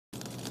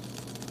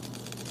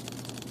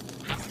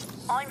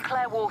I'm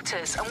Claire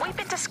Waters, and we've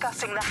been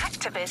discussing the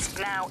hacktivist,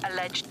 now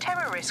alleged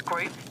terrorist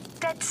group,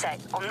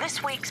 DedSec, on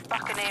this week's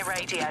Buccaneer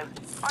Radio.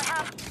 I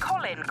have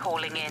Colin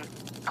calling in.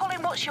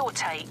 Colin, what's your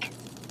take?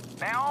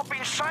 Now, I've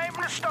been saying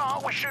from the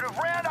start we should have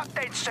rounded up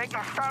DedSec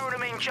and thrown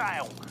them in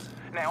jail.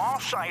 Now, I'll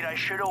say they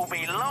should all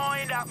be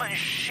lined up and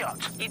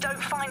shot. You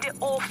don't find it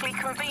awfully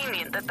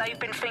convenient that they've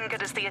been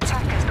fingered as the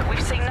attackers, but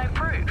we've seen no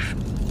proof?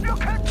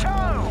 Look at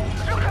Toe!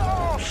 Look at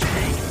our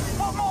city!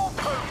 What more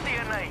proof do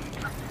you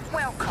need?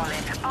 Well,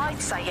 Colin,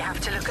 I'd say you have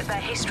to look at their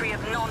history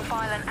of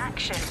non-violent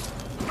action.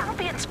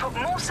 Albion's put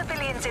more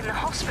civilians in the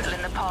hospital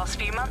in the past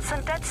few months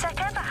than DedSec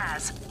ever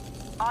has.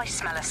 I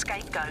smell a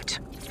scapegoat.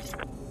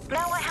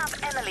 Now I have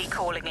Emily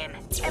calling in.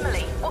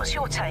 Emily, what's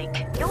your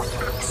take? You're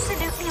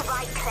absolutely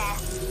right, Claire.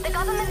 The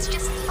government's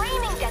just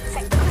framing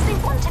DedSec because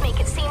they want to make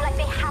it seem like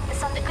they have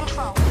this under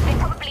control. They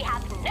probably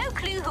have no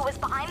clue who was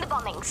behind the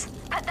bombings.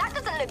 But that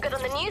doesn't look good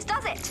on the news,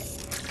 does it?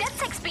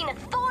 DedSec's been a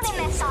thorn in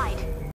their side.